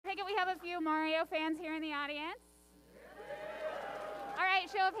it we have a few Mario fans here in the audience? All right,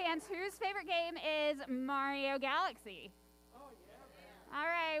 show of hands. Whose favorite game is Mario Galaxy? All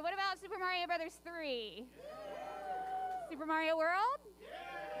right, what about Super Mario Brothers 3? Super Mario World?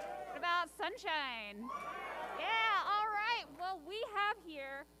 What about Sunshine? Yeah, all right. Well, we have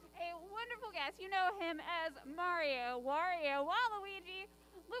here a wonderful guest. You know him as Mario, Wario, Waluigi,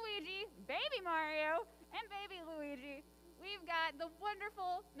 Luigi, Baby Mario, and Baby Luigi. We've got the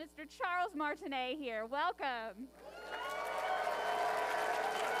wonderful Mr. Charles Martinet here. Welcome.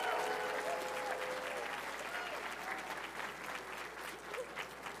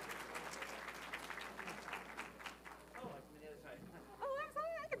 Oh, I'm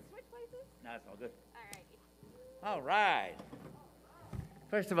sorry. I can switch places. No, it's all good. All right. All right.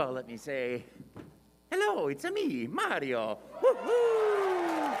 First of all, let me say, hello, it's me, Mario.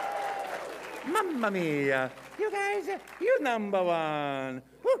 Woohoo! Mamma mia! You guys, you number one.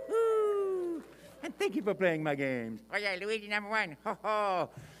 Woohoo! And thank you for playing my games. Oh yeah, Luigi number one. Ho ho!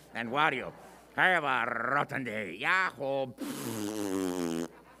 And Wario, have a rotten day. Yahoo!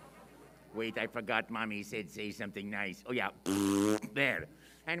 Wait, I forgot Mommy said say something nice. Oh yeah, there.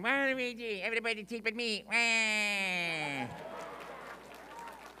 And Waluigi, everybody tip at me.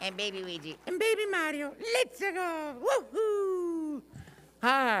 And Baby Luigi. And Baby Mario. Let's go. Woohoo!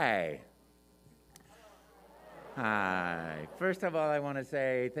 Hi. Hi. First of all, I want to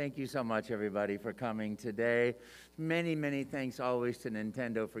say thank you so much, everybody, for coming today. Many, many thanks always to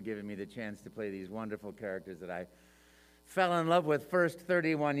Nintendo for giving me the chance to play these wonderful characters that I fell in love with first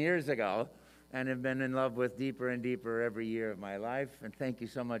 31 years ago and have been in love with deeper and deeper every year of my life. And thank you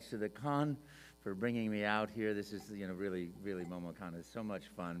so much to the con for bringing me out here. This is, really, really, MomoCon is so much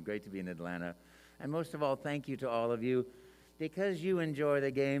fun. Great to be in Atlanta. And most of all, thank you to all of you. Because you enjoy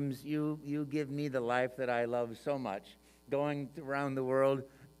the games, you give me the life that I love so much, going around the world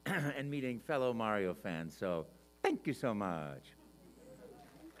and meeting fellow Mario fans. So thank you so much.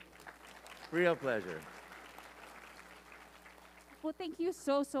 Real pleasure. Well, thank you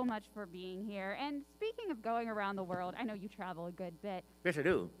so much for being here. And speaking of going around the world, I know you travel a good bit. Yes, I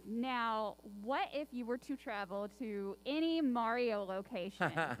do. Now, what if you were to travel to any Mario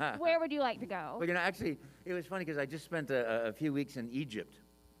location? Where would you like to go? Well, actually, it was funny because I just spent a few weeks in Egypt,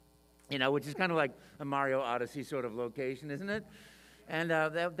 which is kind of like a Mario Odyssey sort of location, isn't it? And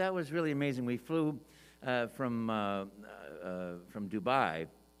that was really amazing. We flew from Dubai,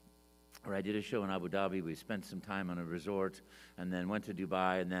 where I did a show in Abu Dhabi. We spent some time on a resort and then went to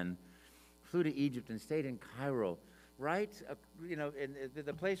Dubai and then flew to Egypt and stayed in Cairo, right, in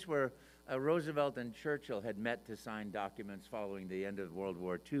the place where Roosevelt and Churchill had met to sign documents following the end of World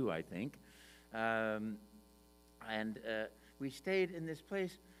War II, I think. We stayed in this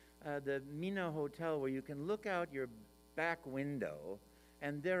place, the Mina Hotel, where you can look out your back window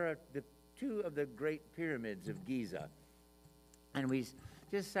and there are the two of the great pyramids of Giza. And we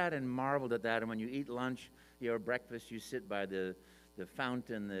just sat and marveled at that. And when you eat lunch or breakfast, you sit by the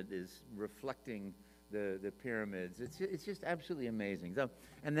fountain that is reflecting the pyramids. It's just absolutely amazing. So,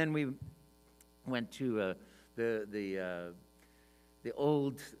 and then we went to the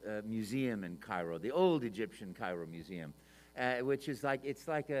old museum in Cairo, the old Egyptian Cairo Museum, which is like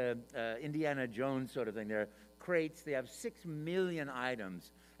a Indiana Jones sort of thing. There are crates. They have 6 million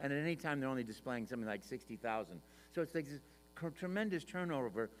items, and at any time they're only displaying something like 60,000. So it's like this tremendous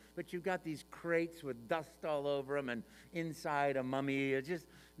turnover, but you've got these crates with dust all over them, and inside a mummy. It just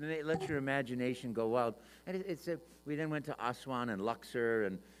lets your imagination go wild. And we then went to Aswan and Luxor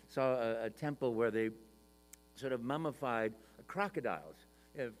and saw a temple where they sort of mummified crocodiles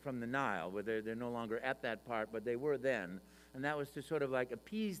from the Nile, where they're no longer at that part, but they were then. And that was to sort of like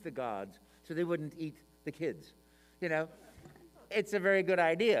appease the gods so they wouldn't eat the kids. It's a very good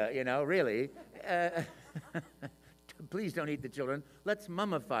idea, really. Please don't eat the children. Let's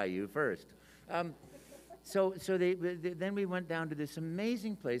mummify you first. Then we went down to this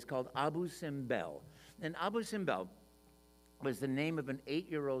amazing place called Abu Simbel. And Abu Simbel was the name of an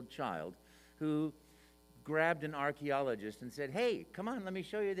 8-year-old child who grabbed an archaeologist and said, "Hey, come on, let me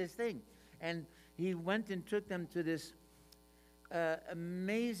show you this thing." And he went and took them to this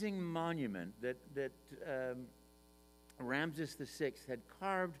amazing monument that Ramses VI had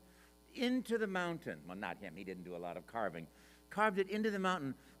carved into the mountain. Well, not him. He didn't do a lot of carving. Carved it into the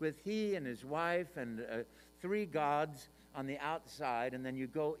mountain with he and his wife and 3 gods on the outside. And then you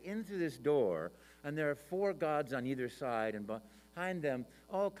go into this door, and there are 4 gods on either side. And behind them,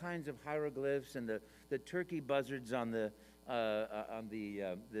 all kinds of hieroglyphs and the turkey buzzards on the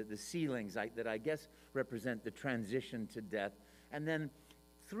ceilings that I guess represent the transition to death. And then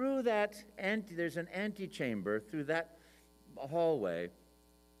through that, there's an antechamber through that hallway.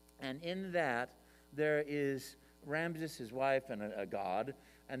 And in that, there is Ramses, his wife, and a god,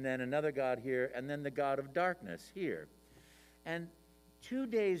 and then another god here, and then the god of darkness here. And 2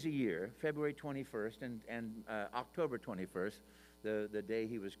 days a year, February 21st and October 21st, the day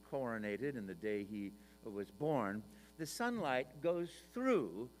he was coronated and the day he was born, the sunlight goes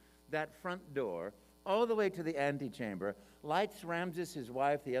through that front door all the way to the antechamber, lights Ramses, his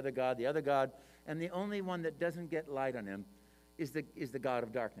wife, the other god, and the only one that doesn't get light on him is the god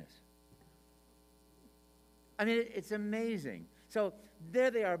of darkness. I mean, it's amazing. So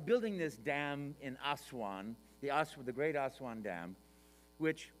there they are building this dam in Aswan, the great Aswan Dam,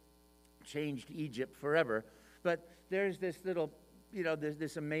 which changed Egypt forever. But there's this little, there's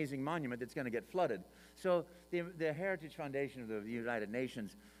this amazing monument that's going to get flooded. So the Heritage Foundation of the United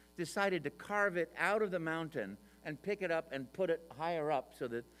Nations decided to carve it out of the mountain and pick it up and put it higher up so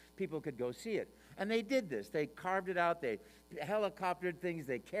that people could go see it. And they did this. They carved it out. They helicoptered things.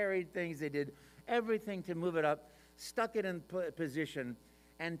 They carried things. They did everything to move it up, stuck it in position.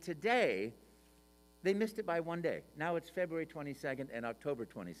 And today, they missed it by 1 day. Now it's February 22nd and October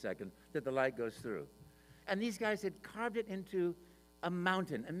 22nd that the light goes through. And these guys had carved it into a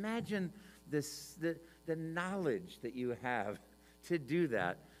mountain. Imagine the knowledge that you have to do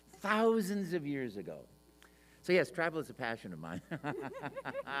that thousands of years ago. So yes, travel is a passion of mine.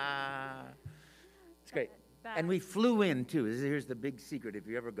 It's great. And we flew in, too. Here's the big secret if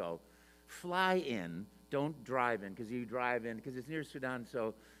you ever go. Fly in. Don't drive in, because you drive in, because it's near Sudan,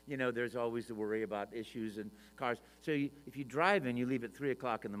 so, there's always the worry about issues and cars. So if you drive in, you leave at 3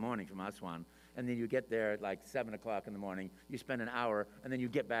 o'clock in the morning from Aswan, and then you get there at like 7 o'clock in the morning. You spend an hour, and then you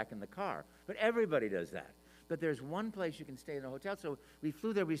get back in the car. But everybody does that. But there's one place you can stay in a hotel. So we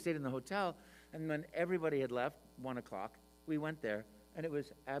flew there, we stayed in the hotel, and when everybody had left, 1 o'clock, we went there, and it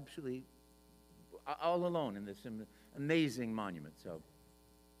was absolutely all alone in this amazing monument. So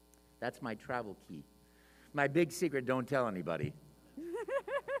that's my travel key. My big secret, don't tell anybody.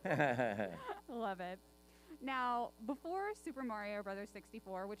 Love it. Now, before Super Mario Brothers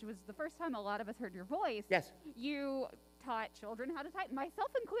 64, which was the first time a lot of us heard your voice, yes, you taught children how to type,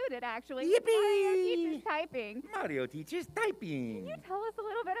 myself included, actually. Yippee! Mario teaches typing. Mario teaches typing. Can you tell us a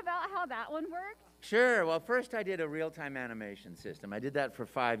little bit about how that one worked? Sure. Well, first I did a real-time animation system. I did that for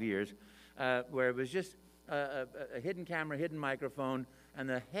 5 years, where it was just a hidden camera, hidden microphone, and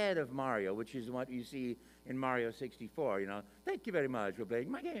the head of Mario, which is what you see in Mario 64, thank you very much for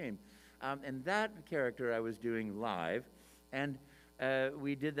playing my game. And that character I was doing live, and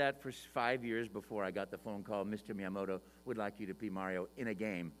we did that for 5 years before I got the phone call, Mr. Miyamoto would like you to be Mario in a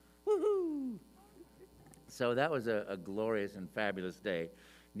game. Woohoo! So that was a glorious and fabulous day,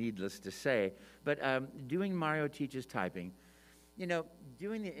 needless to say. But doing Mario Teaches Typing,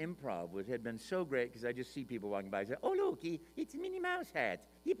 doing the improv had been so great, because I just see people walking by and say, oh, look, it's a Minnie Mouse hat,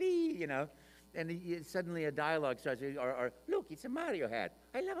 yippee, and suddenly a dialogue starts, or look, it's a Mario hat,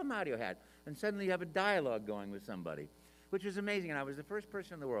 I love a Mario hat, and suddenly you have a dialogue going with somebody, which was amazing. And I was the first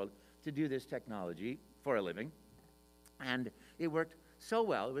person in the world to do this technology for a living, and it worked so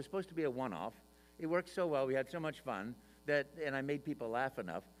well. It was supposed to be a one-off. It worked so well, we had so much fun, and I made people laugh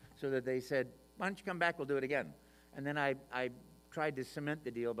enough so that they said, why don't you come back, we'll do it again. And then I tried to cement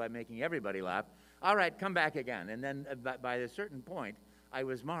the deal by making everybody laugh. All right, come back again. And then by a certain point, I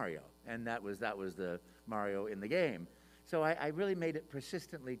was Mario, and that was the Mario in the game. So I really made it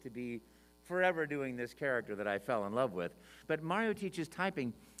persistently to be forever doing this character that I fell in love with. But Mario Teaches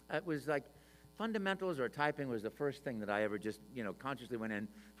Typing was like fundamentals, or typing was the first thing that I ever just consciously went in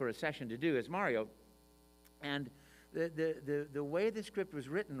for a session to do as Mario. And the way the script was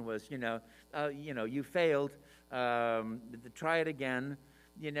written was, you failed, try it again,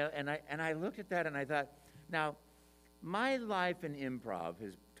 and I looked at that and I thought, now, my life in improv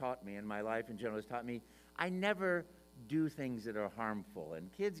has taught me, and my life in general has taught me, I never do things that are harmful,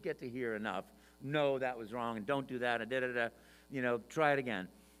 and kids get to hear enough, no, that was wrong, and don't do that, and da-da-da, try it again.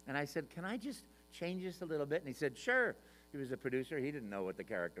 And I said, can I just change this a little bit? And he said, sure. He was a producer. He didn't know what the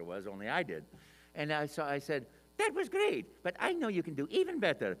character was, only I did. And I said, that was great, but I know you can do even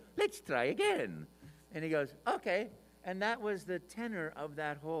better. Let's try again. And he goes, okay. And that was the tenor of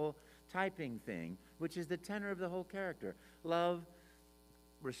that whole typing thing, which is the tenor of the whole character. Love,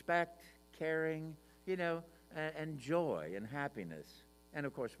 respect, caring, and joy and happiness. And,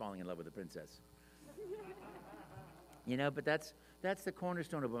 of course, falling in love with a princess. But that's the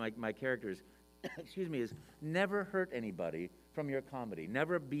cornerstone of my characters, excuse me, is never hurt anybody from your comedy.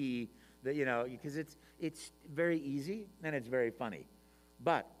 Never be because it's very easy and it's very funny,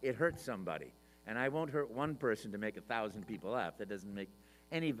 but it hurts somebody, and I won't hurt one person to make 1,000 people laugh. That doesn't make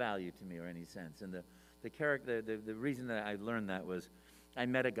any value to me or any sense. And the reason that I learned that was I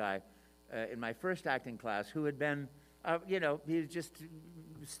met a guy in my first acting class who had been, he was just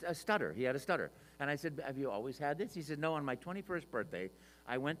a stutter. He had a stutter. And I said, have you always had this? He said, no, on my 21st birthday,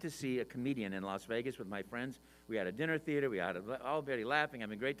 I went to see a comedian in Las Vegas with my friends. We had a dinner theater. We had all very laughing,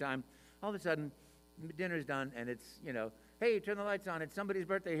 having a great time. All of a sudden, dinner's done, and it's, hey, turn the lights on. It's somebody's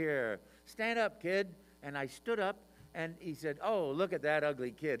birthday here. Stand up, kid. And I stood up, and he said, oh, look at that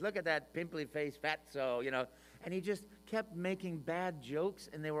ugly kid. Look at that pimply-faced fatso, And he just kept making bad jokes,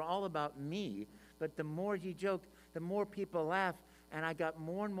 and they were all about me. But the more he joked, the more people laughed, and I got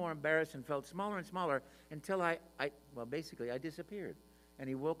more and more embarrassed and felt smaller and smaller until basically I disappeared. And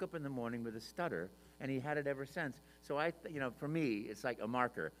he woke up in the morning with a stutter, and he had it ever since. So for me, it's like a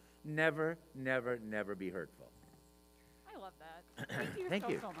marker. Never, never, never be hurtful. I love that. Thank you Thank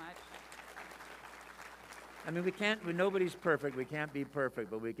you so much. I mean, nobody's perfect. We can't be perfect,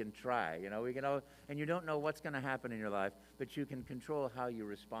 but we can try. We can all, and you don't know what's going to happen in your life, but you can control how you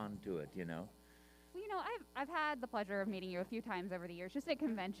respond to it, Well, I've had the pleasure of meeting you a few times over the years, just at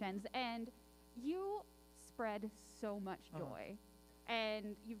conventions, and you spread so much joy.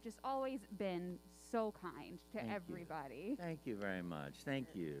 And you've just always been so kind to everybody. Thank you very much. Thank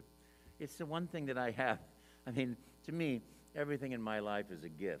you. It's the one thing that I have. I mean, to me, everything in my life is a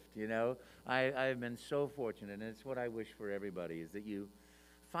gift, I've been so fortunate, and it's what I wish for everybody, is that you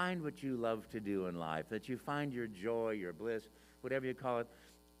find what you love to do in life, that you find your joy, your bliss, whatever you call it.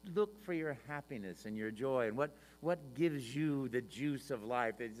 Look for your happiness and your joy, and what gives you the juice of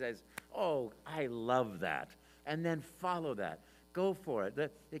life that says, oh, I love that, and then follow that. Go for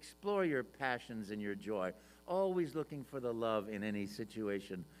it. Explore your passions and your joy, always looking for the love in any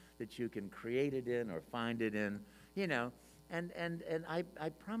situation that you can create it in or find it in, And I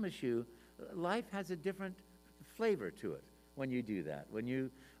promise you, life has a different flavor to it when you do that, when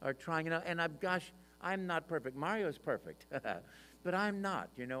you are trying, and I'm not perfect. Mario's perfect, but I'm not,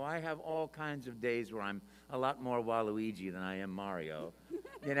 I have all kinds of days where I'm a lot more Waluigi than I am Mario,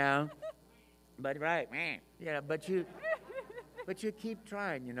 But but you keep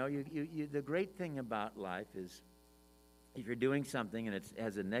trying, the great thing about life is if you're doing something and it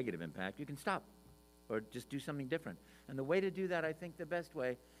has a negative impact, you can stop or just do something different. And the way to do that, I think the best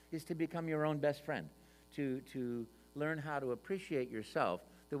way, is to become your own best friend, to learn how to appreciate yourself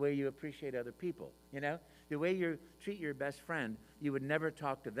the way you appreciate other people, The way you treat your best friend, you would never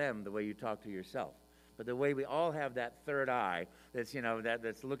talk to them the way you talk to yourself. But the way we all have that third eye that's,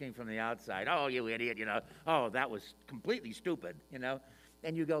 that's looking from the outside, oh, you idiot, oh, that was completely stupid,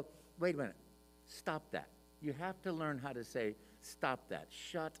 And you go, wait a minute, stop that. You have to learn how to say, stop that,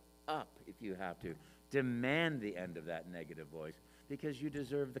 shut up if you have to. Demand the end of that negative voice, because you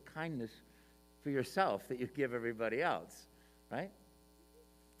deserve the kindness for yourself that you give everybody else, right?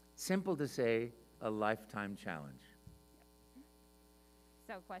 Simple to say, a lifetime challenge.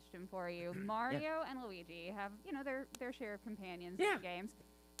 So, question for you. Mario and Luigi have, their share of companions in games.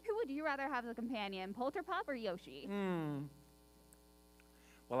 Who would you rather have as a companion, Polterpup or Yoshi?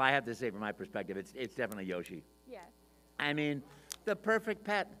 Well, I have to say, from my perspective, it's definitely Yoshi. Yes. I mean, the perfect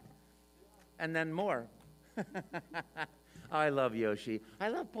pet. And then more. I love Yoshi. I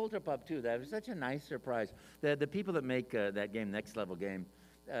love Polterpup, too. That was such a nice surprise. The people that make that game, Next Level Game,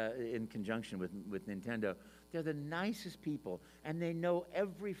 in conjunction with Nintendo, they're the nicest people, and they know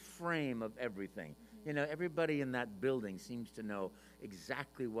every frame of everything. Everybody in that building seems to know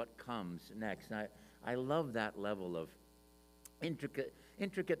exactly what comes next. And I love that level of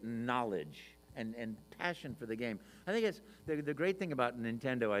intricate knowledge and passion for the game. I think it's the great thing about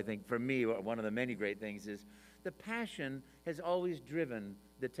Nintendo, I think, for me, one of the many great things is the passion has always driven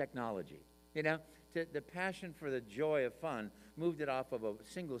the technology. The passion for the joy of fun moved it off of a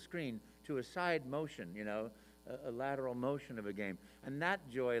single screen to a side motion, a lateral motion of a game. And that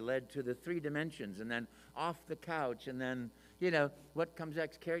joy led to the 3 dimensions, and then off the couch, and then, what comes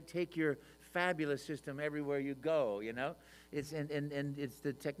next? Take your fabulous system everywhere you go, It's it's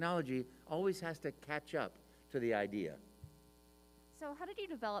the technology always has to catch up to the idea. So how did you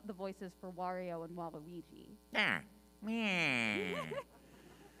develop the voices for Wario and Waluigi?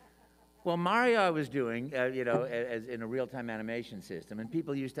 Well, Mario I was doing, as in a real-time animation system, and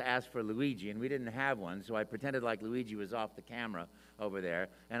people used to ask for Luigi, and we didn't have one, so I pretended like Luigi was off the camera over there,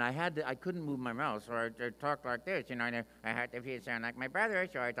 and I couldn't move my mouth, so I talked like this, and I had to sound like my brother,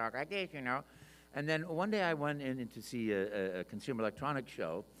 so I talk like this, And then one day I went in to see a consumer electronics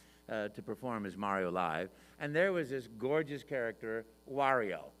show to perform as Mario live, and there was this gorgeous character,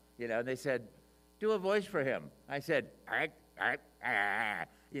 Wario, and they said, do a voice for him. I said,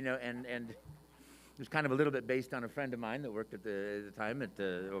 and it was kind of a little bit based on a friend of mine that worked at the time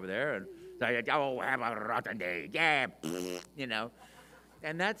over there, and so I said, oh, have a rotten day, yeah,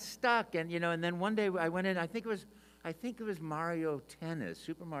 And that stuck. And, and then one day I went in, I think it was Mario Tennis,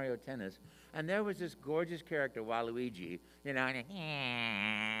 Super Mario Tennis. And there was this gorgeous character, Waluigi, and I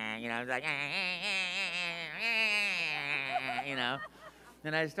was like,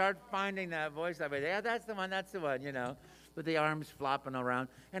 And I start finding that voice. I went, yeah, that's the one, with the arms flopping around.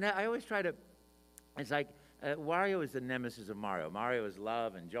 And I always try to, it's like, Wario is the nemesis of Mario. Mario is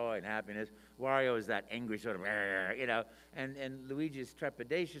love and joy and happiness. Wario is that angry sort of, and Luigi is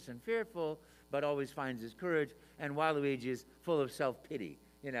trepidatious and fearful, but always finds his courage. And Waluigi is full of self-pity,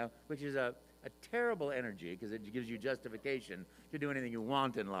 which is a terrible energy because it gives you justification to do anything you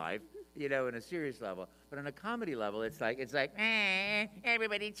want in life, in a serious level. But on a comedy level, it's like,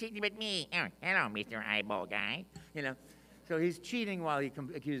 everybody cheating but me. Oh, hello, Mr. Eyeball Guy, So he's cheating while he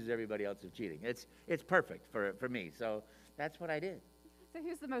accuses everybody else of cheating. It's perfect for me. So that's what I did. So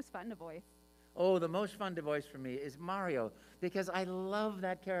who's the most fun to voice? Oh, the most fun to voice for me is Mario because I love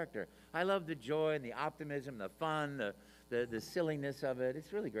that character. I love the joy and the optimism, the fun, the silliness of it.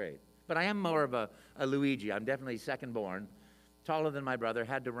 It's really great. But I am more of a Luigi. I'm definitely second born, taller than my brother,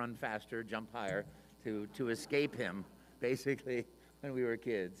 had to run faster, jump higher to escape him, basically, when we were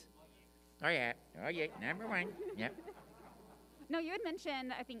kids. Oh, yeah, number one, yep. No, you had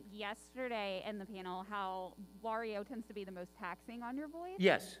mentioned, I think, yesterday in the panel how Wario tends to be the most taxing on your voice.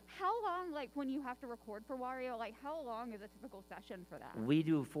 Yes. How long, when you have to record for Wario, how long is a typical session for that? We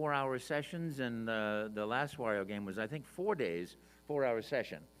do 4-hour sessions, and the last Wario game was, I think, 4 days, 4-hour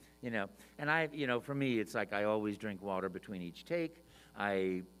session, And for me, it's like I always drink water between each take.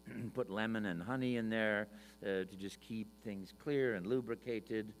 I put lemon and honey in there to just keep things clear and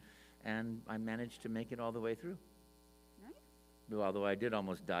lubricated, and I managed to make it all the way through. Although I did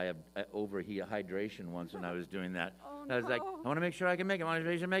almost die of overhydration once when I was doing that. Oh, I was like, I want to make sure I can make it. I want to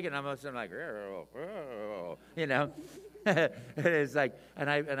make sure I can make it. And I'm like, It's like, and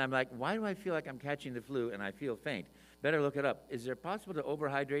I'm like, why do I feel like I'm catching the flu and I feel faint? Better look it up. Is there possible to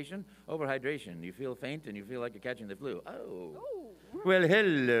overhydration? Overhydration. You feel faint and you feel like you're catching the flu. Oh. Ooh. Well,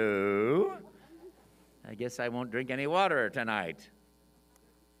 hello. I guess I won't drink any water tonight.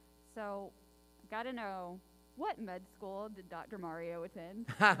 So, got to know. What med school did Dr. Mario attend?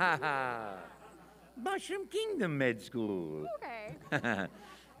 Mushroom Kingdom Med School. Okay.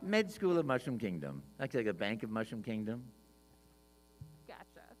 Med School of Mushroom Kingdom. Like a bank of Mushroom Kingdom.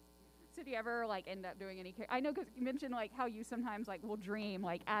 Gotcha. So do you ever end up doing any? I know because you mentioned how you sometimes will dream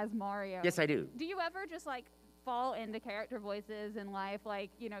as Mario. Yes, I do. Do you ever just fall into character voices in life?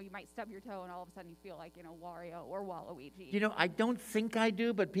 You might stub your toe and all of a sudden you feel like Wario or Waluigi. I don't think I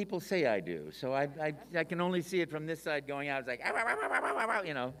do, but people say I do. So I can only see it from this side going out. It's like,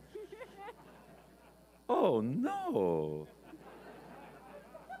 Oh, no.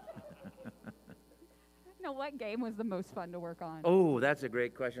 Now, what game was the most fun to work on? Oh, that's a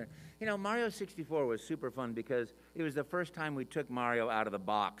great question. Mario 64 was super fun because it was the first time we took Mario out of the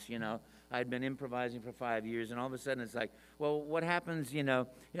box, I'd been improvising for 5 years, and all of a sudden it's like, well, what happens, a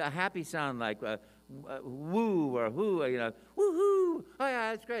happy sound like woo or whoo, woo-hoo, oh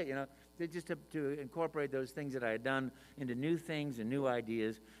yeah, that's great, just to incorporate those things that I had done into new things and new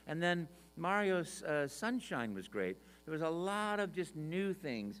ideas. And then Mario's Sunshine was great. There was a lot of just new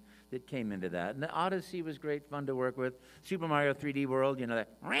things that came into that. And the Odyssey was great fun to work with. Super Mario 3D World, that,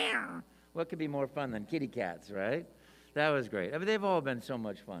 what could be more fun than kitty cats, right? That was great. I mean, they've all been so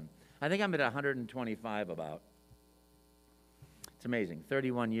much fun. I think I'm at 125 about. It's amazing.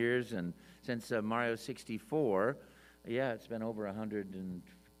 31 years, and since Mario 64, yeah, it's been over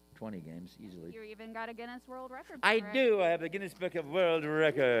 120 games easily. You even got a Guinness World Record. I do. I have the Guinness Book of World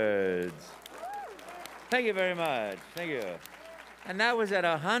Records. Thank you very much. Thank you. And that was at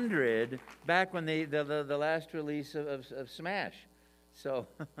 100 back when the last release of Smash. So,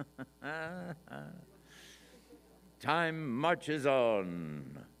 time marches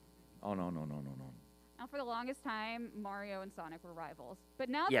on. Oh, no. Now, for the longest time, Mario and Sonic were rivals. But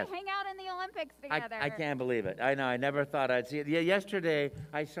now Yes. they hang out in the Olympics together. I can't believe it. I know. I never thought I'd see it. Yeah, yesterday,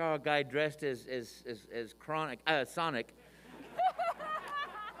 I saw a guy dressed as Sonic.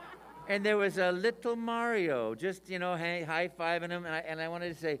 And there was a little Mario just, high-fiving him. And I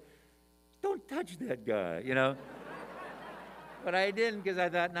wanted to say, don't touch that guy, But I didn't because I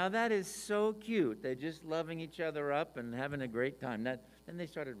thought, now that is so cute. They're just loving each other up and having a great time. Then they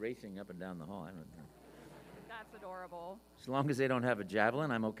started racing up and down the hall. I don't know. That's adorable. As long as they don't have a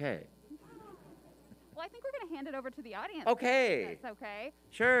javelin, I'm okay. Well, I think we're going to hand it over to the audience. Okay. That's okay.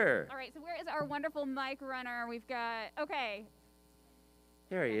 Sure. All right, so where is our wonderful mic runner? We've got, okay.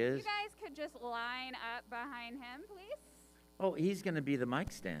 There he is. You guys could just line up behind him, please. Oh, he's going to be the mic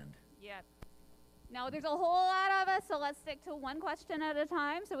stand. Yes. No, there's a whole lot of us, so let's stick to one question at a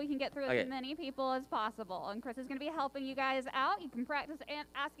time so we can get through as many people as possible. And Chris is going to be helping you guys out. You can practice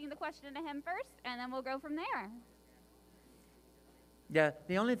asking the question to him first, and then we'll go from there. Yeah,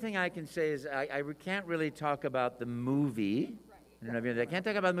 the only thing I can say is I can't really talk about the movie. I can't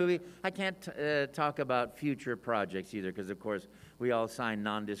talk about the movie. I can't talk about future projects either, because, of course, we all sign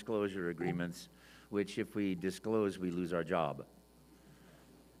non-disclosure agreements, which if we disclose, we lose our job.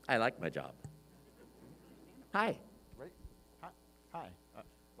 I like my job. Hi. Ready? Hi.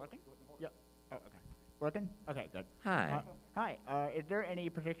 Working? Yep. Oh, okay. Working? Okay, good. Hi. Hi. Is there any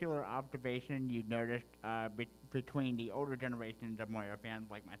particular observation you noticed between the older generations of Mario fans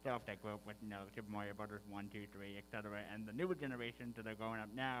like myself that grew up with, Super Mario Brothers 1, 2, 3, etc., and the newer generations that are growing up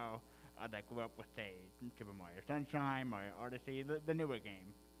now that grew up with, say, Super Mario Sunshine, Mario Odyssey, the newer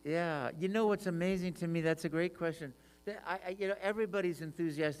game? Yeah. You know what's amazing to me? That's a great question. Everybody's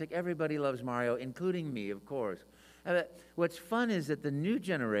enthusiastic. Everybody loves Mario, including me, of course. What's fun is that the new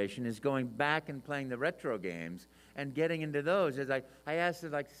generation is going back and playing the retro games and getting into those. As I asked,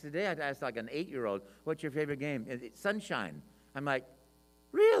 today I asked an 8-year-old, what's your favorite game? It's Sunshine. I'm like,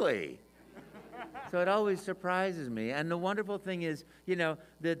 really? So it always surprises me. And the wonderful thing is,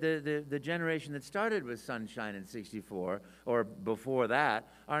 the generation that started with Sunshine in '64, or before that,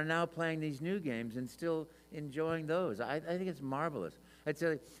 are now playing these new games and still enjoying those. I think it's marvelous.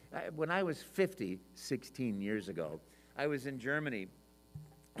 When I was 50, 16 years ago, I was in Germany,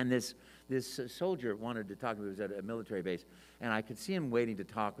 and this soldier wanted to talk to me. He was at a military base, and I could see him waiting to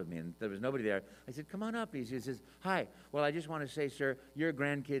talk with me, and there was nobody there. I said, come on up. He says, hi. Well, I just want to say, sir, your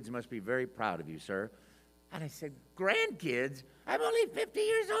grandkids must be very proud of you, sir. And I said, grandkids? I'm only 50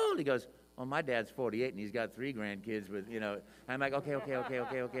 years old. He goes, well, my dad's 48, and he's got 3 grandkids with, I'm like, okay.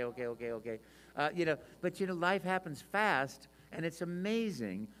 But, life happens fast, and it's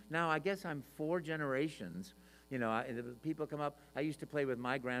amazing. Now, I guess I'm 4 generations. People come up. I used to play with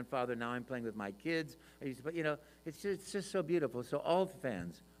my grandfather. Now I'm playing with my kids. It's just so beautiful. So all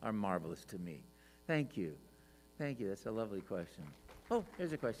fans are marvelous to me. Thank you. That's a lovely question. Oh,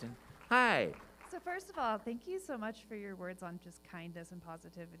 here's a question. Hi. So first of all, thank you so much for your words on just kindness and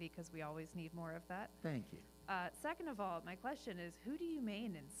positivity, because we always need more of that. Thank you. Second of all, my question is, who do you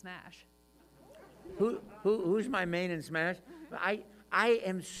main in Smash? Who's my main in Smash? I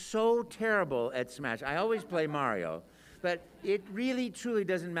am so terrible at Smash. I always play Mario, but it really, truly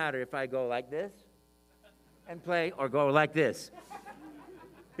doesn't matter if I go like this and play or go like this,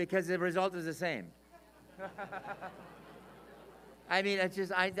 because the result is the same. I mean, it's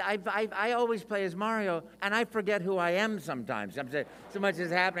just, I always play as Mario, and I forget who I am sometimes. So much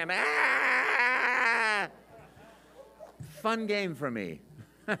is happening. I'm, ah! Fun game for me.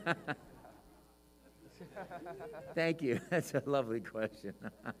 Thank you. That's a lovely question.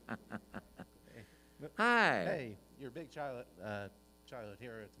 Hi. Hey, you're a big childhood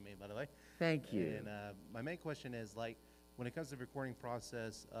hero to me, by the way. Thank you. And my main question is, when it comes to the recording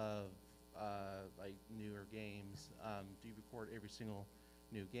process of newer games, do you record every single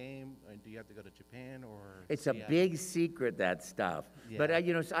new game? Do you have to go to Japan or? It's a big secret, that stuff. Yeah. But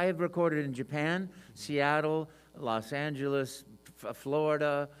I have recorded in Japan, Seattle, Los Angeles,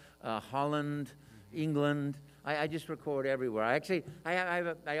 Florida, Holland, England. I just record everywhere.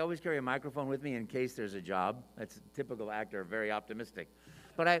 I always carry a microphone with me in case there's a job. That's a typical actor, very optimistic.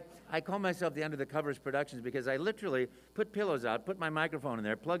 But I call myself the Under the Covers Productions because I literally put pillows out, put my microphone in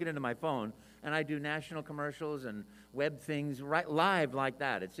there, plug it into my phone, and I do national commercials and web things right live like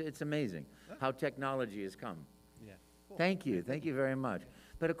that. It's amazing how technology has come. Yeah. Cool. Thank you very much.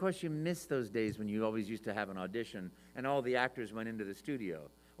 But of course you miss those days when you always used to have an audition and all the actors went into the studio,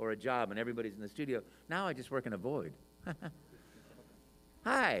 or a job and everybody's in the studio. Now I just work in a void.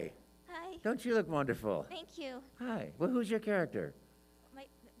 Hi. Hi. Don't you look wonderful? Thank you. Hi. Well, who's your character?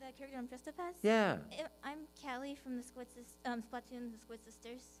 The character I'm dressed up as? Yeah. I'm Callie from the Splatoon, the Squid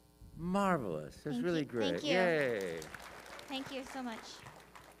Sisters. Marvelous. That's Thank really you. great. Thank you. Yay. Thank you so much.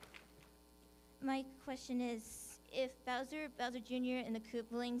 My question is, if Bowser Jr. and the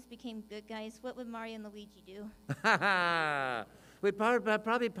Koopalings became good guys, what would Mario and Luigi do? We'd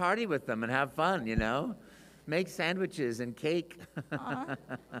probably party with them and have fun, Make sandwiches and cake.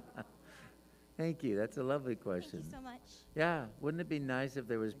 Thank you. That's a lovely question. Thank you so much. Yeah. Wouldn't it be nice if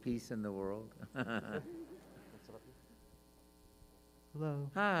there was peace in the world? Hello.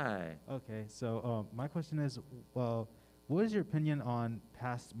 Hi. Okay, so my question is, what is your opinion on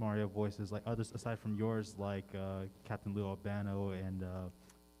past Mario voices, like others aside from yours, like Captain Lou Albano and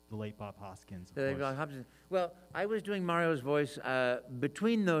the late Bob Hoskins? Of course. Well, I was doing Mario's voice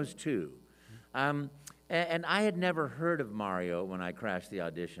between those two. And I had never heard of Mario when I crashed the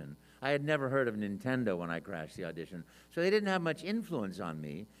audition. I had never heard of Nintendo when I crashed the audition. So they didn't have much influence on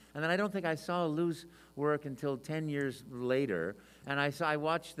me. And then I don't think I saw Lou's work until 10 years later. And I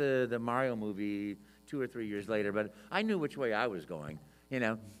watched the Mario movie 2 or 3 years later, but I knew which way I was going. You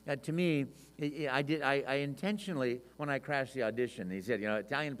know, to me, I intentionally, when I crashed the audition, he said, you know,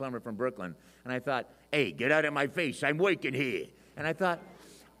 Italian plumber from Brooklyn. And I thought, hey, get out of my face, I'm working here. And I thought,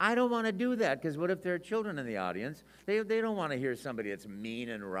 I don't want to do that, because what if there are children in the audience? They don't want to hear somebody that's mean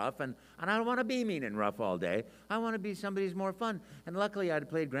and rough, and I don't want to be mean and rough all day. I want to be somebody who's more fun. And luckily, I'd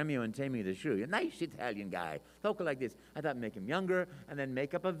played Gremio in Taming the Shrew. A nice Italian guy, talking like this. I thought make him younger, and then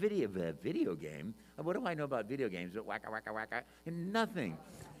make up a video game. What do I know about video games? Wacka, wacka, wacka, and nothing.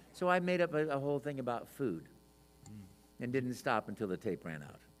 So I made up a whole thing about food, and didn't stop until the tape ran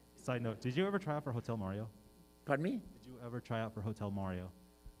out. Side note, did you ever try out for Hotel Mario? Pardon me? Did you ever try out for Hotel Mario?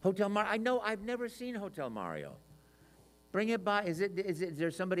 Hotel Mario. I know. I've never seen Hotel Mario. Bring it by. Is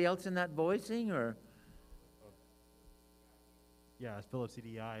there somebody else in that voicing, or? Yeah, it's Philip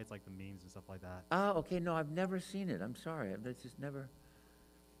CDI. It's like the memes and stuff like that. Oh, okay. No, I've never seen it. I'm sorry. I've just never.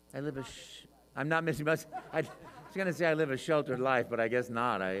 I'm not missing much. I was gonna say I live a sheltered life, but I guess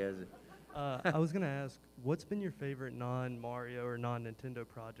not. I was gonna ask, what's been your favorite non-Mario or non-Nintendo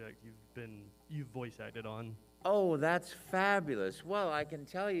project you've voice acted on? Oh, that's fabulous. Well, I can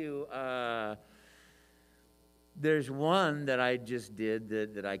tell you, there's one that I just did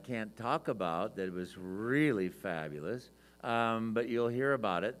that I can't talk about that was really fabulous, but you'll hear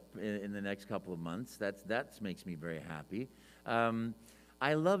about it in the next couple of months. That makes me very happy.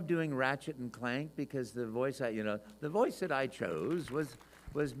 I love doing Ratchet and Clank because the voice that I chose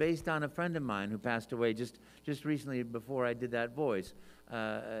was based on a friend of mine who passed away just recently before I did that voice.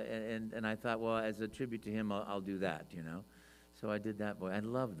 And I thought, well, as a tribute to him, I'll do that, you know. So I did that voice. I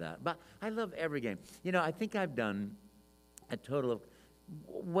love that. But I love every game. You know, I think I've done a total of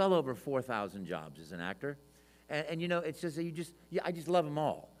well over 4,000 jobs as an actor. And you know, it's just, I just love them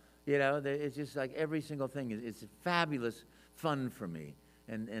all. You know, it's just like every single thing is fabulous fun for me.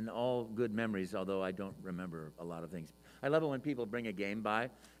 And all good memories, although I don't remember a lot of things. I love it when people bring a game by,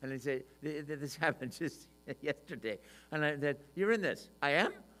 and they say, this happened just yesterday. And I said, you're in this. I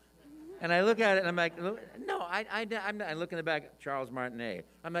am? And I look at it, and I'm like, no, I'm not. I look in the back, Charles Martinet.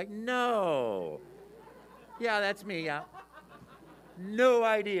 I'm like, no. Yeah, that's me, yeah. No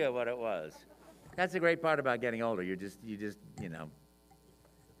idea what it was. That's the great part about getting older. You just, you know.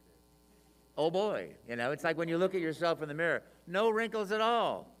 Oh, boy. You know, it's like when you look at yourself in the mirror. No wrinkles at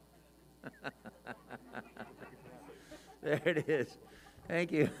all. There it is.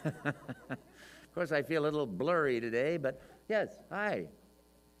 Thank you. Of course, I feel a little blurry today, but yes, hi.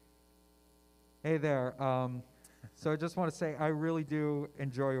 Hey there. So I just want to say I really do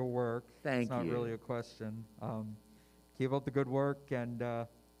enjoy your work. Thank It's not you. really a question. Keep up the good work, and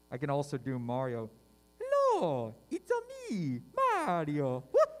I can also do Mario. Hello, it's a me, Mario.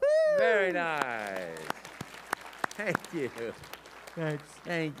 Woohoo! Very nice. Thank you. Thanks.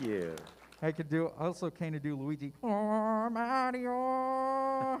 Thank you. I could do also kind of do Luigi. Oh,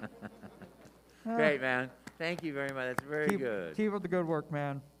 Mario. Great, man. Thank you very much. That's very good. Keep up the good work,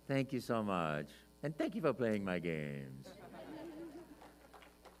 man. Thank you so much. And thank you for playing my games.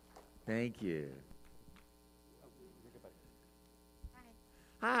 Thank you.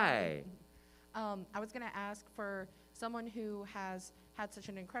 Hi. I was going to ask, for someone who has had such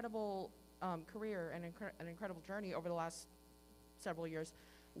an incredible career and an incredible journey over the last several years,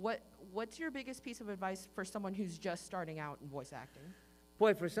 what's your biggest piece of advice for someone who's just starting out in voice acting?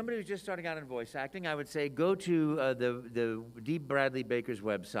 Boy, for somebody who's just starting out in voice acting, I would say go to the D. Bradley Baker's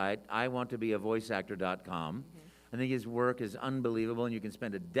website, iwanttobeavoiceactor.com. I think his work is unbelievable, and you can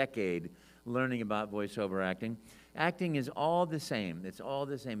spend a decade learning about voiceover acting. Acting is all the same. It's all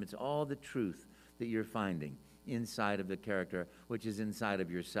the same. It's all the truth that you're finding inside of the character, which is inside of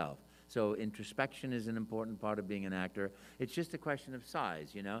yourself. So introspection is an important part of being an actor. It's just a question of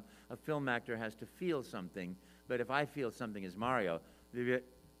size, you know? A film actor has to feel something, but if I feel something as Mario,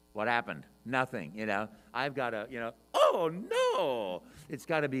 what happened? Nothing, you know? I've got to, you know, oh no! It's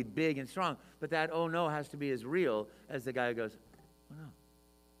got to be big and strong, but that oh no has to be as real as the guy who goes, oh no.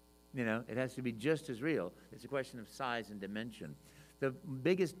 You know, it has to be just as real. It's a question of size and dimension. The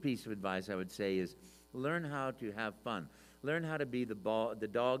biggest piece of advice I would say is learn how to have fun. Learn how to be the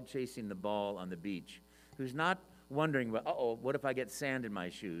dog chasing the ball on the beach, who's not wondering, well, uh-oh, what if I get sand in my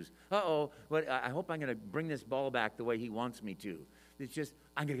shoes? Uh-oh, I hope I'm going to bring this ball back the way he wants me to. It's just,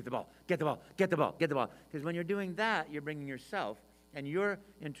 I'm going to get the ball, get the ball, get the ball, get the ball. Because when you're doing that, you're bringing yourself and your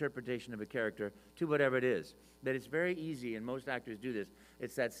interpretation of a character to whatever it is. That it's very easy, and most actors do this.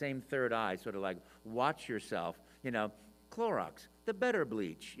 It's that same third eye, sort of like, watch yourself, you know, Clorox. the better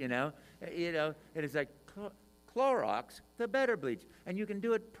bleach, and it's like Clorox, the better bleach. And you can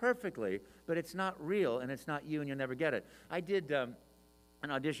do it perfectly, but it's not real, and it's not you, and you'll never get it. I did an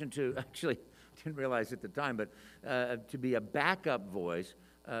audition to, actually, didn't realize at the time, but to be a backup voice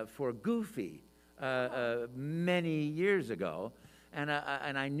for Goofy many years ago. And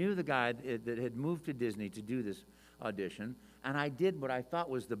I knew the guy that had moved to Disney to do this audition, and I did what I thought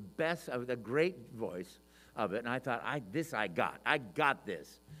was the best, a great voice of it, and I thought, I got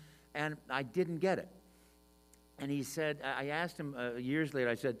this. And I didn't get it. And he said, I asked him years later,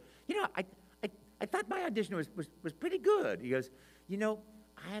 I said, I thought my audition was pretty good. He goes,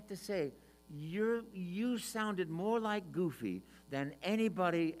 I have to say, you sounded more like Goofy than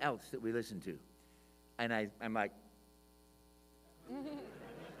anybody else that we listened to. And I'm like,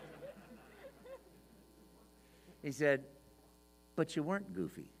 he said, but you weren't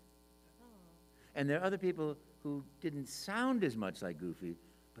Goofy. And there are other people who didn't sound as much like Goofy,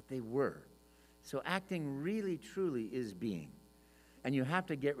 but they were. So acting really, truly is being. And you have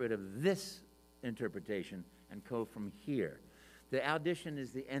to get rid of this interpretation and go from here. The audition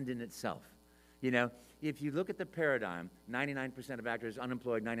is the end in itself. If you look at the paradigm, 99% of actors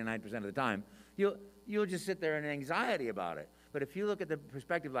unemployed 99% of the time, you'll just sit there in anxiety about it. But if you look at the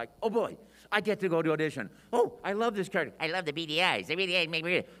perspective like, oh boy, I get to go to audition. Oh, I love this character. I love the BDIs. The BDIs make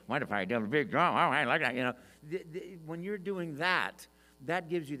me, what if I do a big drum? Oh, I like that, when you're doing that, that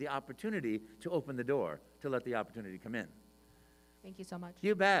gives you the opportunity to open the door, to let the opportunity come in. Thank you so much.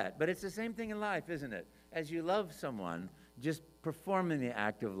 You bet. But it's the same thing in life, isn't it? As you love someone, just performing the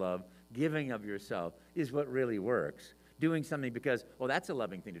act of love, giving of yourself, is what really works. Doing something because, that's a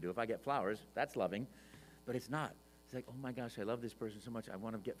loving thing to do. If I get flowers, that's loving. But it's not. It's like, oh my gosh, I love this person so much, I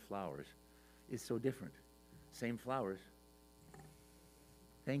want to get flowers. It's so different. Same flowers.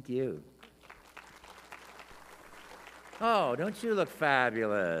 Thank you. Oh, don't you look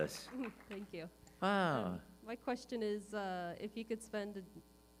fabulous? Thank you. Wow. My question is, if you could spend a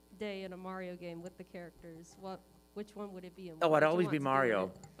day in a Mario game with the characters, which one would it be? And I'd always be Mario.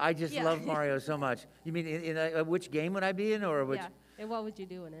 I just Yeah. love Mario so much. You mean in which game would I be in, or which? Yeah, and what would you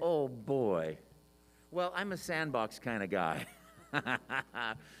do in it? Oh boy. Well, I'm a sandbox kind of guy.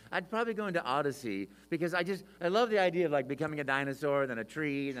 I'd probably go into Odyssey because I love the idea of like becoming a dinosaur, then a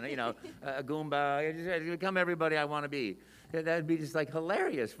tree, then a Goomba. I just become everybody I want to be. That'd be just like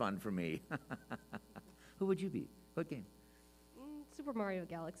hilarious fun for me. Who would you be? What game? Super Mario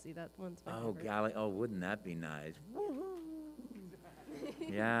Galaxy. That one's my favorite. Oh, wouldn't that be nice?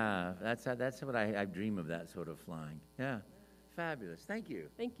 Yeah, that's what I dream of, that sort of flying. Yeah, fabulous. Thank you.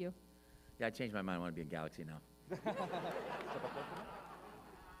 Thank you. Yeah, I changed my mind. I want to be in Galaxy now.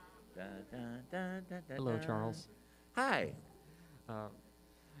 Hello, Charles. Hi.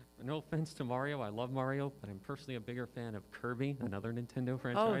 No offense to Mario, I love Mario, but I'm personally a bigger fan of Kirby, another Nintendo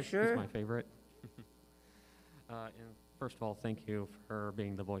franchise. Sure. It's my favorite. And first of all, thank you for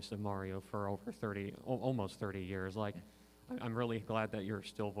being the voice of Mario for over almost 30 years. I'm really glad that you're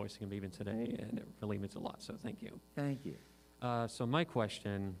still voicing him even today, and it really means a lot, so thank you. Thank you. So my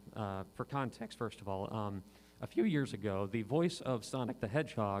question, for context, first of all, a few years ago, the voice of Sonic the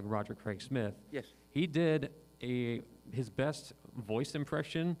Hedgehog, Roger Craig Smith, Yes. he did his best voice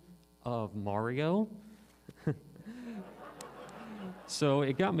impression of Mario. So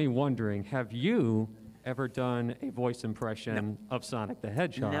it got me wondering, have you ever done a voice impression of Sonic the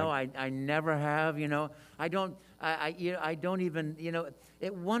Hedgehog? No, I never have. I don't even.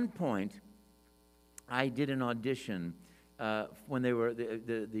 At one point, I did an audition when they were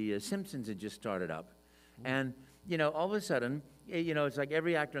the Simpsons had just started up, and all of a sudden, it's like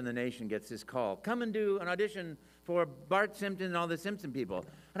every actor in the nation gets this call: come and do an audition for Bart Simpson and all the Simpson people.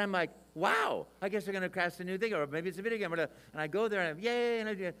 And I'm like, wow, I guess they're going to cast a new thing, or maybe it's a video game. And I go there and yay, and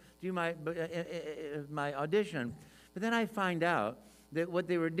I do my audition. But then I find out that what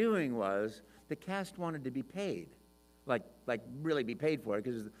they were doing was the cast wanted to be paid, like really be paid for it,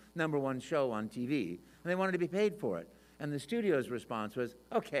 because it's the #1 show on TV, and they wanted to be paid for it. And the studio's response was,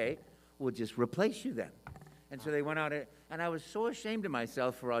 okay, we'll just replace you then. And so they went out, and I was so ashamed of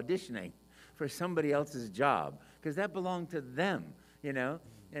myself for auditioning for somebody else's job, because that belonged to them,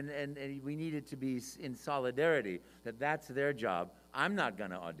 and we needed to be in solidarity that that's their job. I'm not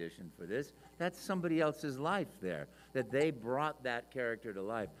going to audition for this. That's somebody else's life there, that they brought that character to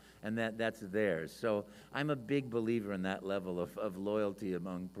life, and that's theirs. So I'm a big believer in that level of loyalty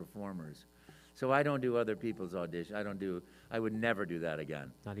among performers. So I don't do other people's audition. I would never do that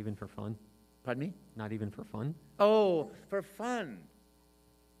again. Not even for fun? Pardon me? Not even for fun? Oh, for fun.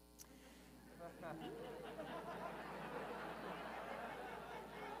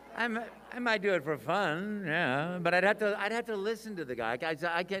 I might do it for fun, yeah, but I'd have to listen to the guy.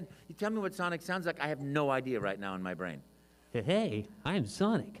 I can. You tell me what Sonic sounds like. I have no idea right now in my brain. Hey, I'm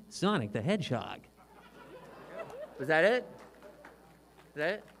Sonic. Sonic the Hedgehog. Was that it? Is that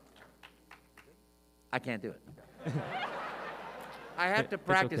it? I can't do it. I have to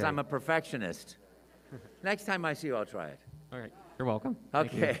practice. okay. I'm a perfectionist. Next time I see you, I'll try it. All right. You're welcome.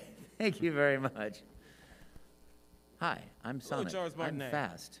 Thank you. Okay. Thank you very much. Hi, I'm Sonic. Charles I'm Martinet.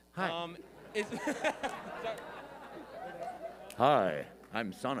 fast. Hi. Is Hi,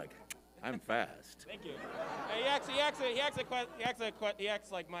 I'm Sonic. I'm fast. Thank you. He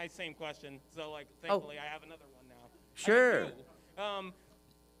asked like my same question. So like, thankfully, I have another one now. Sure.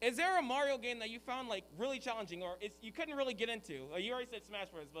 Is there a Mario game that you found like really challenging, or you couldn't really get into? You already said Smash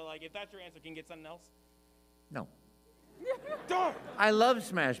Bros, but like, if that's your answer, can you get something else? No. Darn. I love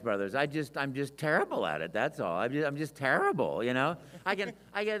Smash Brothers. I'm just terrible at it. That's all. I'm just terrible. You know. I get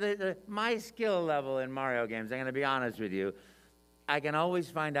my skill level in Mario games. I'm gonna be honest with you. I can always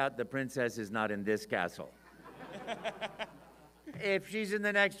find out the princess is not in this castle. If she's in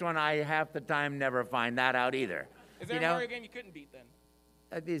the next one, I half the time never find that out either. Is there a Mario game you couldn't beat then?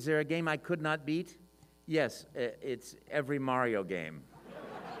 Is there a game I could not beat? Yes, it's every Mario game.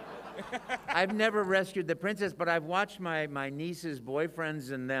 I've never rescued the princess, but I've watched my niece's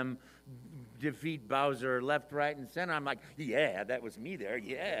boyfriends and them defeat Bowser left, right, and center. I'm like, yeah, that was me there,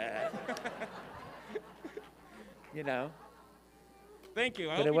 yeah. You know. Thank you.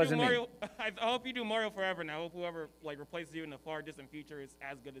 But it wasn't me. I hope you do Mario forever, and I hope whoever like replaces you in the far distant future is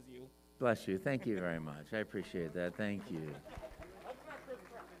as good as you. Bless you. Thank you very much. I appreciate that. Thank you.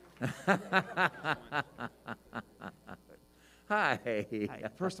 Hi. Hi.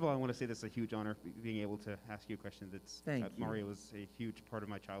 First of all, I want to say this is a huge honor being able to ask you a question. Thank you. Mario was a huge part of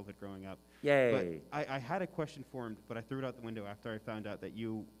my childhood growing up. Yay. But I had a question formed, but I threw it out the window after I found out that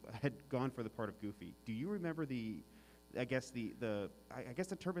you had gone for the part of Goofy. Do you remember the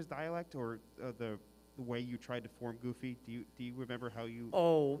Turbis dialect or the way you tried to form Goofy? Do you remember how you?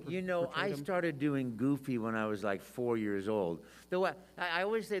 Oh, you know, I portrayed him? started doing Goofy when I was like 4 years old. I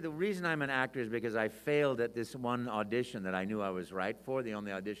always say the reason I'm an actor is because I failed at this one audition that I knew I was right for, the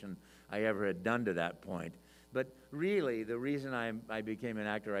only audition I ever had done to that point. But really, the reason I became an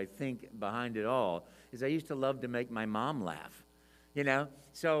actor, I think, behind it all, is I used to love to make my mom laugh. You know,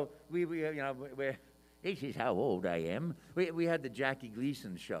 so this is how old I am. We had the Jackie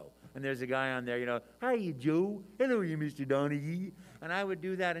Gleason show. And there's a guy on there, you know, hi, you Joe. Hello, you Mr. Donaghy. And I would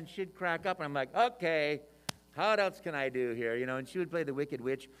do that, and she'd crack up, and I'm like, okay, what else can I do here? You know, and she would play the Wicked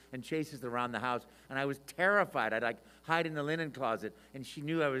Witch and chase us around the house. And I was terrified. I'd, like, hide in the linen closet, and she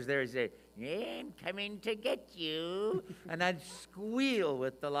knew I was there. She'd say, yeah, I'm coming to get you. And I'd squeal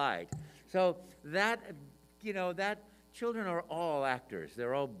with delight. So that, you know, children are all actors.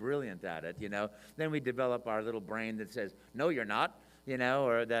 They're all brilliant at it, you know. Then we develop our little brain that says, no, you're not. You know,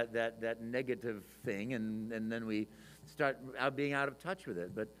 or that negative thing, and then we start being out of touch with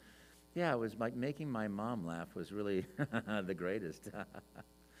it. But yeah, it was like making my mom laugh was really the greatest.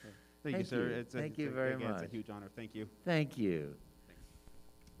 Thank you, sir. Thank you very much. It's a huge honor. Thank you. Thank you.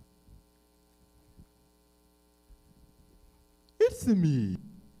 It's me.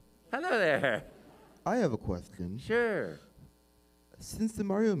 Hello there. I have a question. Sure. Since the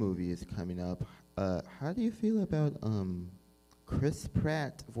Mario movie is coming up, how do you feel about Chris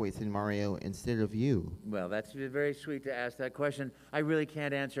Pratt voicing Mario instead of you? Well, that's very sweet to ask that question. I really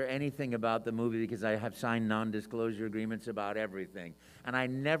can't answer anything about the movie because I have signed non-disclosure agreements about everything. And I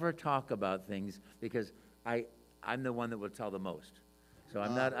never talk about things because I'm the one that will tell the most. So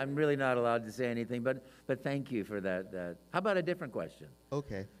I'm really not allowed to say anything, but thank you for that. How about a different question?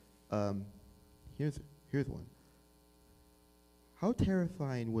 Okay. Here's one. How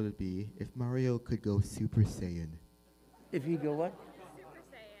terrifying would it be if Mario could go Super Saiyan? If you go what? Super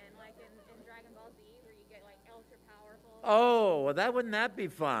Saiyan, like in Dragon Ball Z, where you get like ultra powerful. Oh, well, wouldn't that be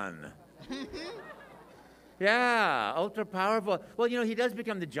fun? Yeah, ultra powerful. Well, you know, he does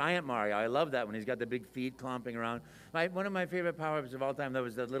become the giant Mario. I love that when he's got the big feet clomping around. One of my favorite power-ups of all time, that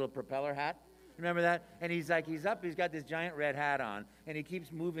was the little propeller hat. Remember that? And he's up, he's got this giant red hat on, and he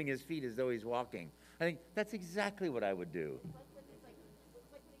keeps moving his feet as though he's walking. I think that's exactly what I would do.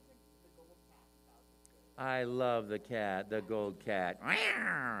 I love the cat, the gold cat.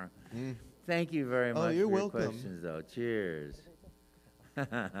 Thank you very much you're for your welcome. questions, though. Cheers.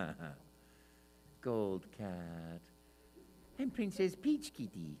 Gold cat. And Princess Peach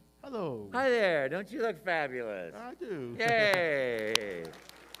Kitty. Hello. Hi there. Don't you look fabulous? I do. Yay.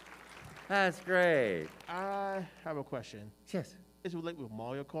 That's great. I have a question. Yes. It's related with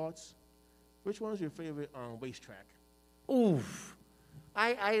Mario Karts. Which one is your favorite racetrack? Oof.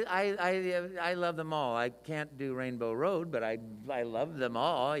 I love them all. I can't do Rainbow Road, but I love them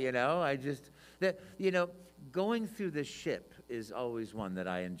all, you know. Going through the ship is always one that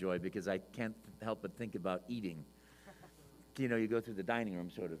I enjoy because I can't help but think about eating. You know, you go through the dining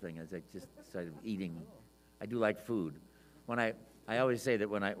room sort of thing. It's like just sort of eating. I do like food. I always say that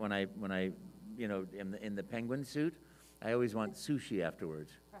when I in the penguin suit, I always want sushi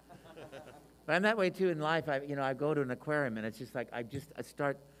afterwards. But I'm that way too in life. I go to an aquarium and it's just like I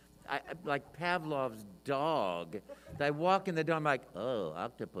start like Pavlov's dog. I walk in the door, I'm like, oh,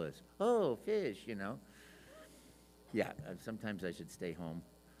 octopus, oh, fish, you know. Yeah, sometimes I should stay home.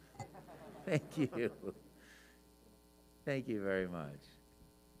 Thank you. Thank you very much.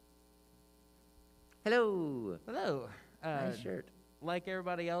 Hello. Hello. Nice shirt. Like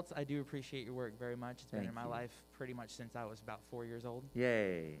everybody else, I do appreciate your work very much. It's been Thank in my you. life pretty much since I was about 4 years old.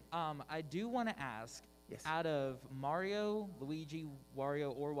 Yay. I do want to ask, Yes. out of Mario, Luigi,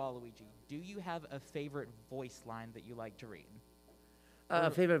 Wario, or Waluigi, do you have a favorite voice line that you like to read? A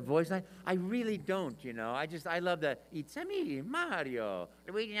favorite voice line? I really don't, you know. I love the, it's a me, Mario,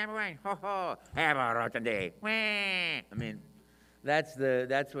 Luigi number one, ho ho, have a rotten day. Wah. I mean, that's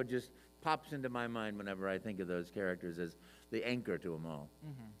what just pops into my mind whenever I think of those characters as the anchor to them all.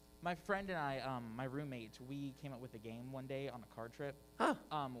 Mm-hmm. My friend and I, my roommates, we came up with a game one day on a card trip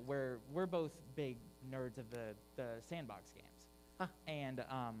where we're both big nerds of the sandbox games. And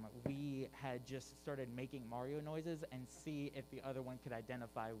we had just started making Mario noises and see if the other one could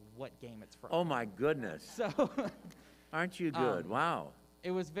identify what game it's from. Oh my goodness. So, aren't you good? Wow.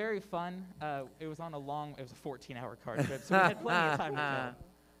 It was very fun. It was a 14-hour card trip, so we had plenty of time to kill.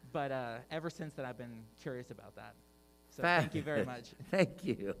 But ever since then, I've been curious about that. So thank you very much. Thank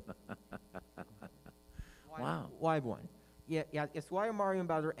you. Wow. Live one. Yeah, it's Wario, Mario, and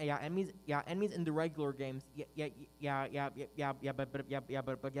Bowser. Enemies in the regular games.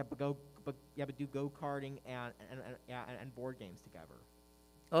 But do go-karting and board games together.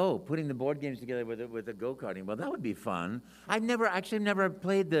 Oh, putting the board games together with the go-karting. Well, that would be fun. I've never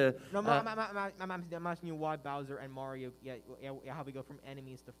played the. No, I'm asking you why Bowser and Mario. How we go from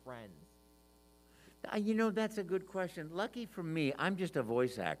enemies to friends. You know, that's a good question. Lucky for me, I'm just a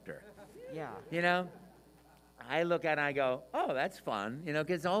voice actor. Yeah. You know, I look at it and I go, oh, that's fun. You know,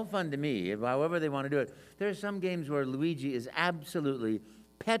 'cause it's all fun to me, however they want to do it. There are some games where Luigi is absolutely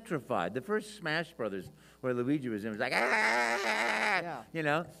petrified. The first Smash Brothers, where Luigi was in, was like, ah, you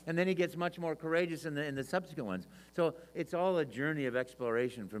know, and then he gets much more courageous in the subsequent ones. So it's all a journey of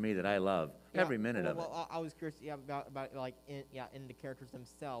exploration for me that I love, every minute of it. Well, I was curious about like in the characters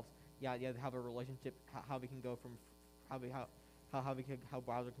themselves. Have a relationship. How we can go from how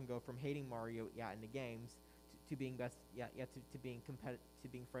Bowser can go from hating Mario in the games to being best to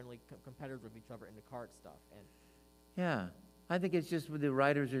being friendly competitors with each other in the card stuff. And yeah, I think it's just with the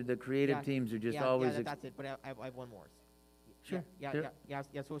writers or the creative teams are just always. That's it. But I have one more. Sure.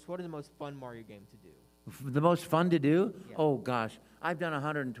 So what is the most fun Mario game to do? The most fun to do? Yeah. Oh gosh, I've done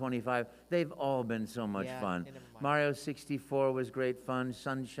 125. They've all been so much fun. Mario 64 was great fun.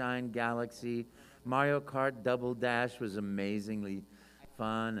 Sunshine Galaxy, Mario Kart Double Dash was amazingly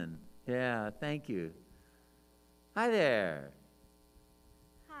fun, and yeah, thank you. Hi there.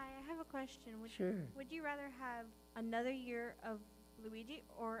 Hi, I have a question. Sure. Would you rather have another year of Luigi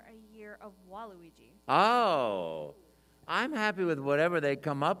or a year of Waluigi? Oh, I'm happy with whatever they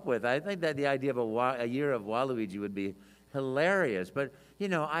come up with. I think that the idea of a year of Waluigi would be hilarious. But, you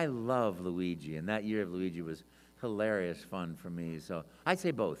know, I love Luigi, and that year of Luigi was hilarious fun for me. So I'd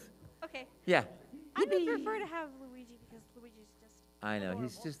say both. Okay. Yeah. I would prefer to have Luigi because Luigi's just I know. adorable.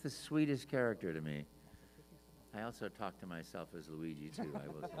 He's just the sweetest character to me. I also talk to myself as Luigi, too, I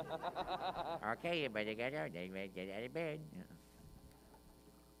will say. Okay, you better get out of bed. Yeah.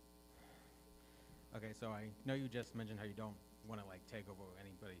 Okay, so I know you just mentioned how you don't want to like take over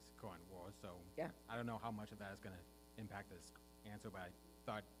anybody's current war, so yeah. I don't know how much of that is going to impact this answer, but I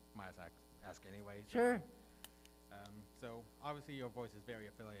thought might ask anyway. Sure. So obviously your voice is very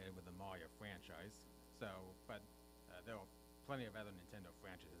affiliated with the Mario franchise. So, but there are plenty of other Nintendo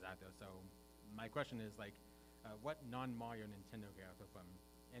franchises out there. So my question is like, what non-Mario Nintendo character from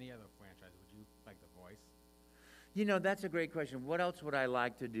any other franchise would you like to voice? You know, that's a great question. What else would I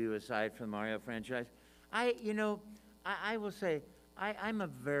like to do aside from the Mario franchise? I will say, I'm a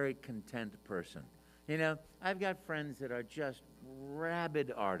very content person. You know, I've got friends that are just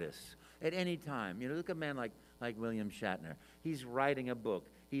rabid artists at any time. You know, look at a man like William Shatner. He's writing a book.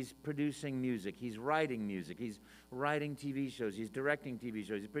 He's producing music. He's writing music. He's writing TV shows. He's directing TV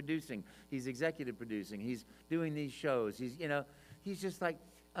shows. He's producing. He's executive producing. He's doing these shows. He's just like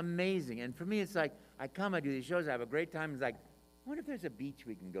amazing. And for me, it's like, I do these shows, I have a great time. It's like, I wonder if there's a beach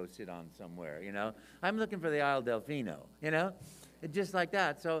we can go sit on somewhere, you know? I'm looking for the Isle Delfino, you know? Just like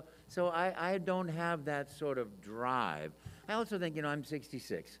that. So I don't have that sort of drive. I also think, you know, I'm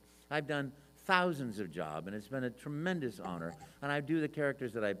 66. I've done thousands of jobs, and it's been a tremendous honor. And I do the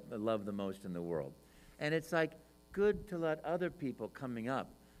characters that I love the most in the world. And it's like good to let other people coming up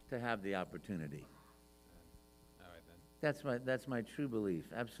to have the opportunity. All right then. That's my true belief.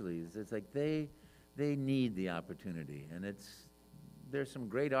 Absolutely, it's like they need the opportunity, and there's some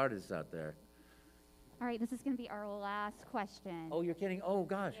great artists out there. All right, this is going to be our last question. Oh, you're kidding? Oh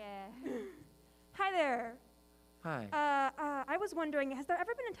gosh. Yeah. Hi there. Hi. I was wondering, has there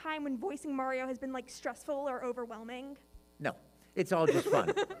ever been a time when voicing Mario has been like stressful or overwhelming? No, it's all just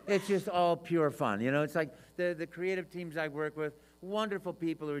fun. It's just all pure fun. You know, it's like the creative teams I work with, wonderful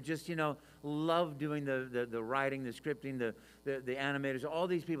people who are just, you know, love doing the writing, the scripting, the animators. All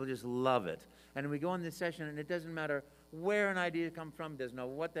these people just love it. And we go in this session, and it doesn't matter where an idea comes from, doesn't know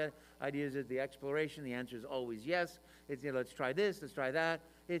what that idea is, the exploration, the answer is always yes. It's, you know, let's try this, let's try that.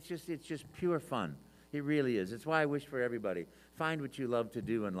 It's just pure fun. It really is. It's why I wish for everybody, find what you love to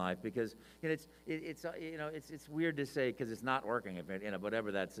do in life, because you know, it's weird to say because it's not working, if it, you know,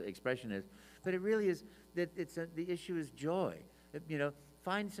 whatever that expression is, but it really is that the issue is joy. You know,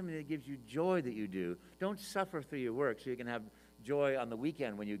 find something that gives you joy that you do. Don't suffer through your work so you can have joy on the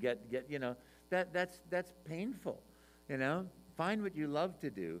weekend when you get you know, that's painful. You know, find what you love to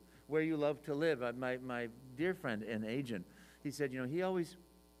do, where you love to live. My dear friend and agent, he said, you know, he always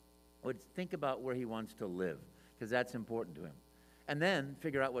would think about where he wants to live, because that's important to him, and then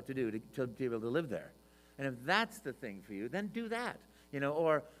figure out what to do to be able to live there. And if that's the thing for you, then do that. You know,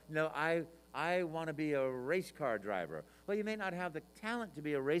 or you know, I want to be a race car driver. Well, you may not have the talent to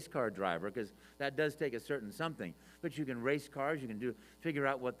be a race car driver, because that does take a certain something. But you can race cars, you can figure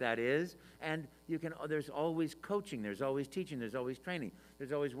out what that is, and you can. There's always coaching, there's always teaching, there's always training,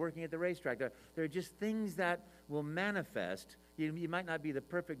 there's always working at the racetrack. There are just things that will manifest. You might not be the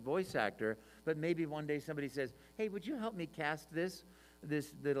perfect voice actor, but maybe one day somebody says, "Hey, would you help me cast this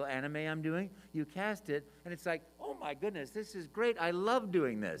little anime I'm doing?" You cast it, and it's like, "Oh my goodness, this is great! I love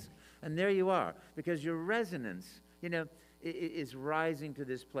doing this." And there you are, because your resonance, you know, is rising to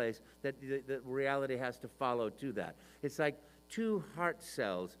this place that the reality has to follow to that. It's like two heart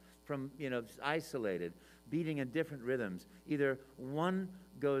cells from, you know, isolated, beating in different rhythms. Either one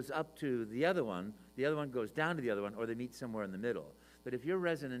goes up to the other one goes down to the other one, or they meet somewhere in the middle. But if your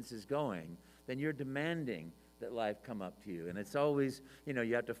resonance is going, then you're demanding that life come up to you. And it's always, you know,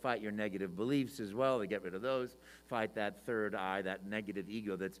 you have to fight your negative beliefs as well to get rid of those. Fight that third eye, that negative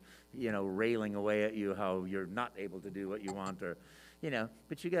ego that's, you know, railing away at you how you're not able to do what you want, or, you know,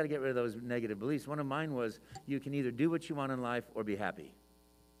 but you got to get rid of those negative beliefs. One of mine was, you can either do what you want in life or be happy.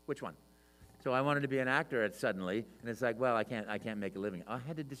 Which one? So I wanted to be an actor suddenly, and it's like, well, I can't make a living. I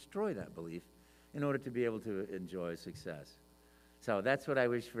had to destroy that belief in order to be able to enjoy success. So that's what I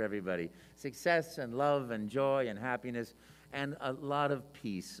wish for everybody. Success and love and joy and happiness and a lot of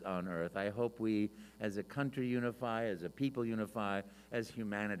peace on earth. I hope we, as a country, unify, as a people unify, as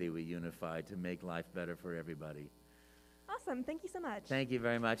humanity we unify to make life better for everybody. Awesome. Thank you so much. Thank you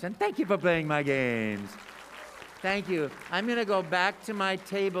very much. And thank you for playing my games. Thank you. I'm going to go back to my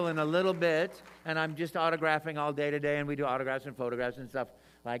table in a little bit, and I'm just autographing all day today, and we do autographs and photographs and stuff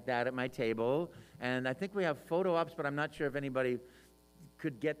like that at my table. And I think we have photo ops, but I'm not sure if anybody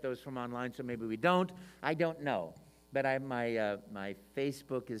could get those from online, so maybe we don't. I don't know. But my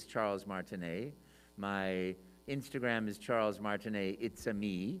Facebook is Charles Martinet. My Instagram is Charles Martinet, it's a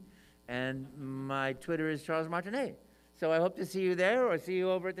me. And my Twitter is Charles Martinet. So I hope to see you there or see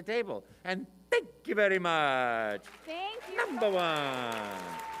you over at the table. And thank you very much. Thank you. Number one.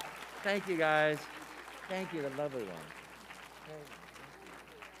 Thank you, guys. Thank you, the lovely one.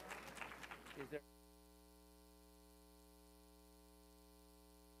 Is there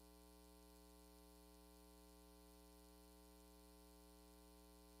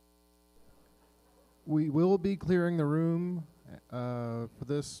We will be clearing the room for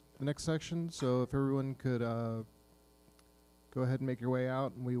the next section, so if everyone could go ahead and make your way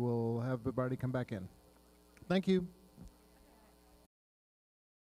out, and we will have everybody come back in. Thank you.